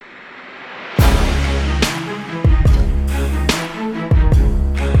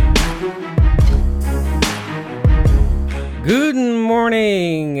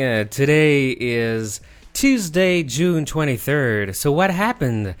morning! Today is Tuesday, June 23rd. So what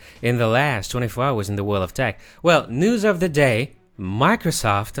happened in the last 24 hours in the world of tech? Well, news of the day,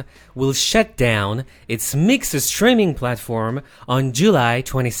 Microsoft will shut down its Mixer streaming platform on July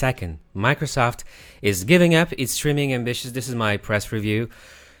 22nd. Microsoft is giving up its streaming ambitions. This is my press review.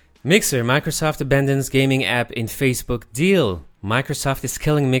 Mixer, Microsoft abandons gaming app in Facebook deal. Microsoft is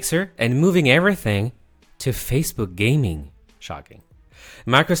killing Mixer and moving everything to Facebook gaming. Shocking.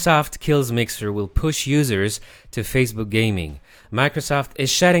 Microsoft kills Mixer will push users to Facebook gaming. Microsoft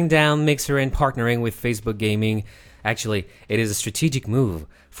is shutting down Mixer and partnering with Facebook gaming. Actually, it is a strategic move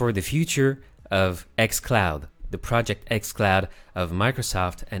for the future of xCloud, the project xCloud of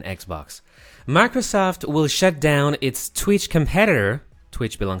Microsoft and Xbox. Microsoft will shut down its Twitch competitor,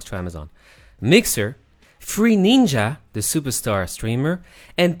 Twitch belongs to Amazon, Mixer, free Ninja, the superstar streamer,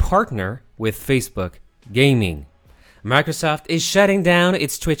 and partner with Facebook gaming. Microsoft is shutting down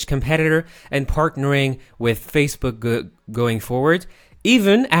its Twitch competitor and partnering with Facebook going forward,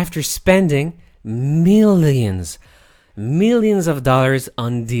 even after spending millions of dollars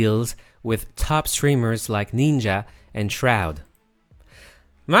on deals with top streamers like Ninja and Shroud.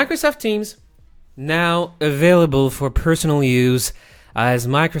 Microsoft Teams now available for personal use as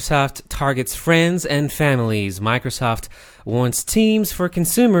Microsoft targets friends and families. Microsoft wants Teams for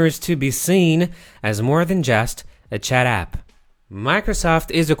consumers to be seen as more than just a chat app.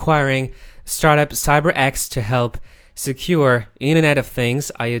 Microsoft is acquiring startup CyberX to help secure Internet of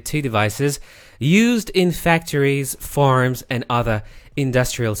Things IoT devices used in factories, farms, and other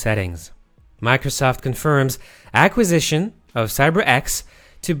industrial settings. Microsoft confirms acquisition of CyberX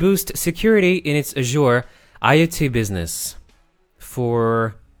to boost security in its Azure IoT business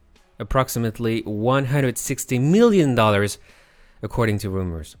for approximately $160 million, according to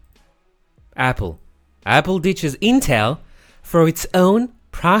rumors. Apple ditches Intel for its own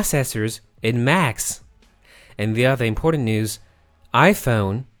processors in Macs. And the other important news,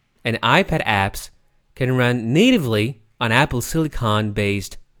 iPhone and iPad apps can run natively on Apple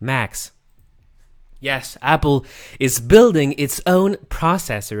Silicon-based Macs. Yes, Apple is building its own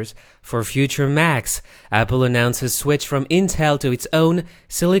processors for future Macs. Apple announces switch from Intel to its own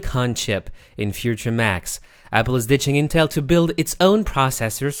Silicon chip in future Macs. Apple is ditching Intel to build its own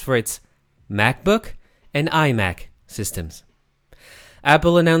processors for its MacBook and iMac systems.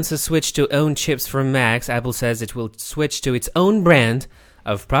 Apple announces switch to own chips for Macs. Apple says it will switch to its own brand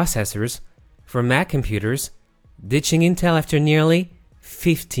of processors for Mac computers, ditching Intel after nearly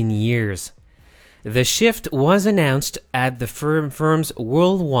 15 years. The shift was announced at the firm's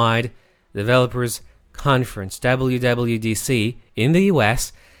Worldwide Developers Conference, WWDC, in the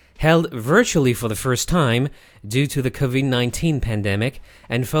US, held virtually for the first time due to the COVID-19 pandemic,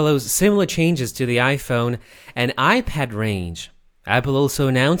 and follows similar changes to the iPhone and iPad range. Apple also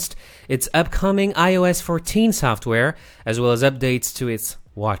announced its upcoming iOS 14 software, as well as updates to its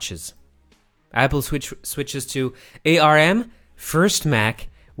watches. Apple switches to ARM first Mac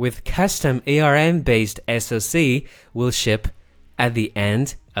with custom ARM-based SoC will ship at the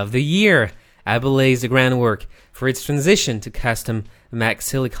end of the year. Apple lays the groundwork for its transition to custom Mac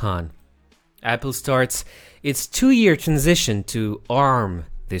Silicon. Apple starts its 2-year transition to ARM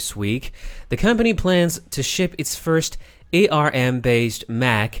this week. The company plans to ship its first ARM-based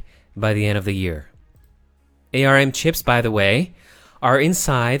Mac by the end of the year. ARM chips, by the way, are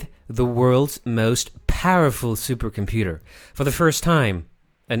inside the world's most powerful supercomputer. For the first time,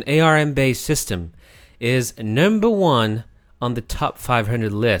 an ARM-based system is number 1 on the top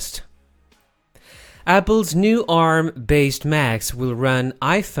 500 list. Apple's new ARM-based Macs will run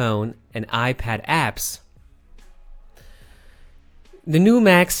iPhone and iPad apps. The new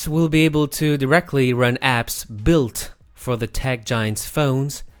Macs will be able to directly run apps built for the tech giant's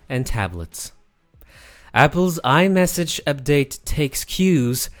phones and tablets. Apple's iMessage update takes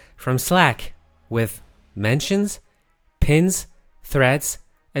cues from Slack with mentions, pins, threads,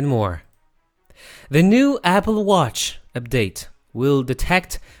 and more. The new Apple Watch update will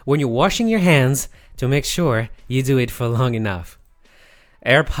detect when you're washing your hands to make sure you do it for long enough.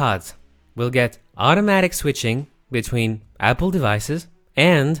 AirPods will get automatic switching between Apple devices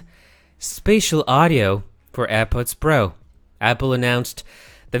and spatial audio for AirPods Pro. Apple announced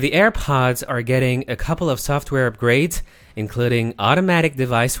that the AirPods are getting a couple of software upgrades, including automatic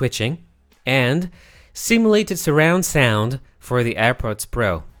device switching and simulated surround sound for the AirPods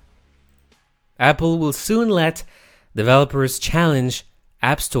Pro. Apple will soon let developers challenge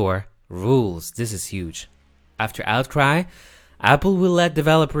App Store rules. This is huge. After outcry, Apple will let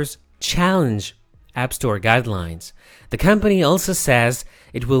developers challenge App Store guidelines. The company also says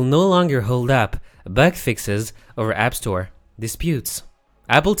it will no longer hold up bug fixes over App Store disputes.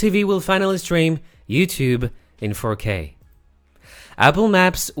 Apple TV will finally stream YouTube in 4K. Apple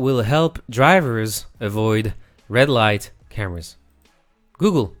Maps will help drivers avoid red light cameras.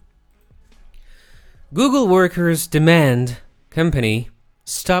 Google workers demand company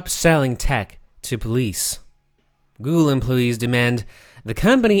stop selling tech to police. Google employees demand the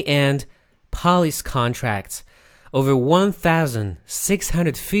company end police contracts. Over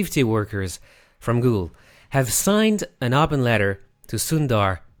 1,650 workers from Google have signed an open letter to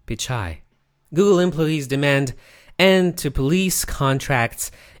Sundar Pichai. Google employees demand end to police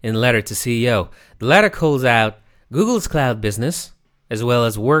contracts in letter to CEO. The letter calls out Google's cloud business, as well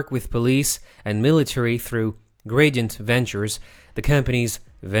as work with police and military through Gradient Ventures, the company's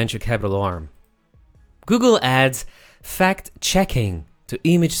venture capital arm. Google adds fact-checking to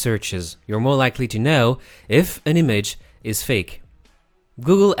image searches. You're more likely to know if an image is fake.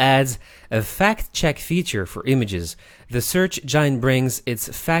 Google adds a fact-check feature for images. The search giant brings its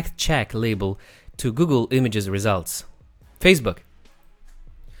fact-check label to Google Images results. Facebook.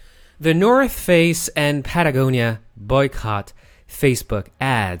 The North Face and Patagonia boycott Facebook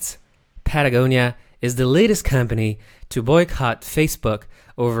ads. Patagonia is the latest company to boycott Facebook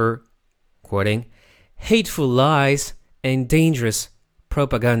over, quoting, hateful lies and dangerous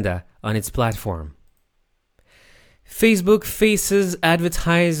propaganda on its platform. Facebook faces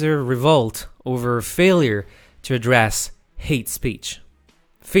advertiser revolt over failure to address hate speech.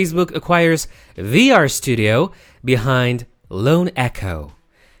 Facebook acquires VR studio behind Lone Echo.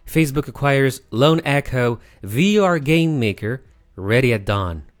 Facebook acquires Lone Echo VR game maker ready at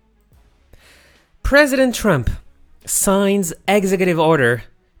dawn. President Trump signs executive order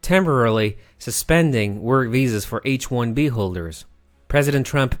temporarily suspending work visas for H-1B holders. President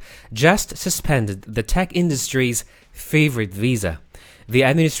Trump just suspended the tech industry's favorite visa. The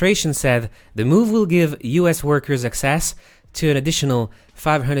administration said the move will give U.S. workers access to an additional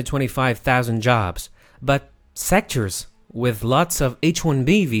 525,000 jobs, but sectors with lots of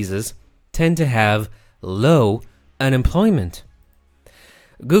H-1B visas tend to have low unemployment.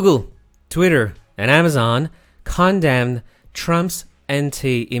 Google, Twitter, and Amazon condemned Trump's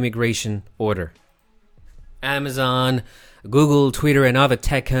anti-immigration order. Amazon, Google, Twitter, and other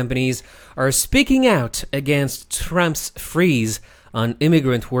tech companies are speaking out against Trump's freeze on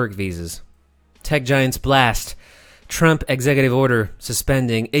immigrant work visas. Tech giants blast Trump executive order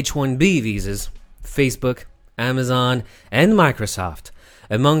suspending H-1B visas. Facebook, Amazon, and Microsoft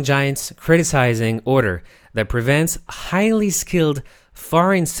among giants criticizing order that prevents highly skilled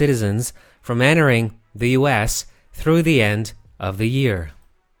foreign citizens from entering the U.S. through the end of the year.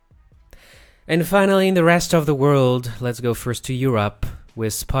 And finally, in the rest of the world, let's go first to Europe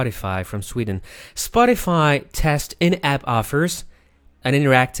with Spotify from Sweden. Spotify tests in-app offers, an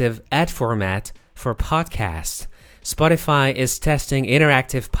interactive ad format for podcasts. Spotify is testing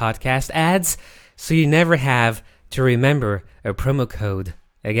interactive podcast ads, so you never have to remember a promo code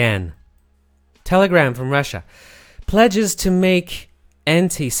again. Telegram from Russia pledges to make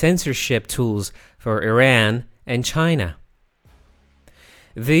anti-censorship tools for Iran and China.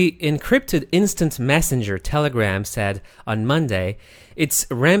 The encrypted instant messenger Telegram said on Monday it's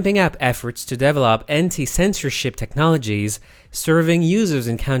ramping up efforts to develop anti-censorship technologies serving users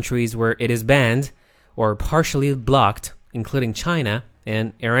in countries where it is banned or partially blocked, including China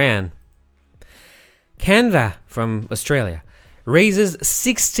and Iran. Canva from Australia raises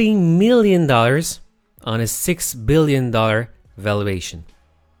 $16 million on a $6 billion valuation.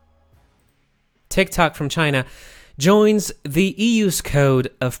 TikTok from China joins the EU's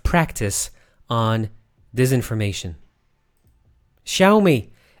code of practice on disinformation. Xiaomi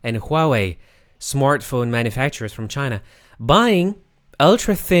and Huawei, smartphone manufacturers from China, buying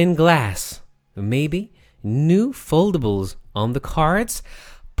ultra-thin glass, maybe new foldables on the cards,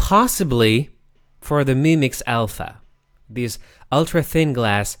 possibly for the Mi Mix Alpha. This ultra-thin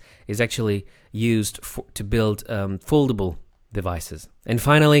glass is actually used to build foldable devices. And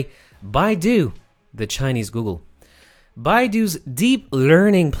finally, Baidu, the Chinese Google. Baidu's deep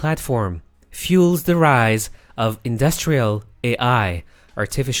learning platform fuels the rise of industrial AI,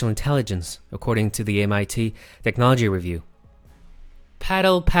 artificial intelligence, according to the MIT Technology Review.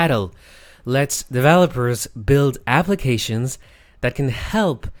 Paddle Paddle lets developers build applications that can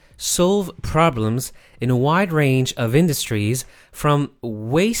help solve problems in a wide range of industries, from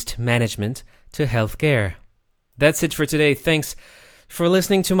waste management to healthcare. That's it for today. Thanks for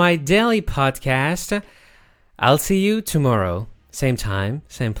listening to my daily podcast. I'll see you tomorrow, same time,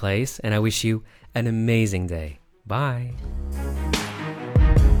 same place, and I wish you an amazing day. Bye.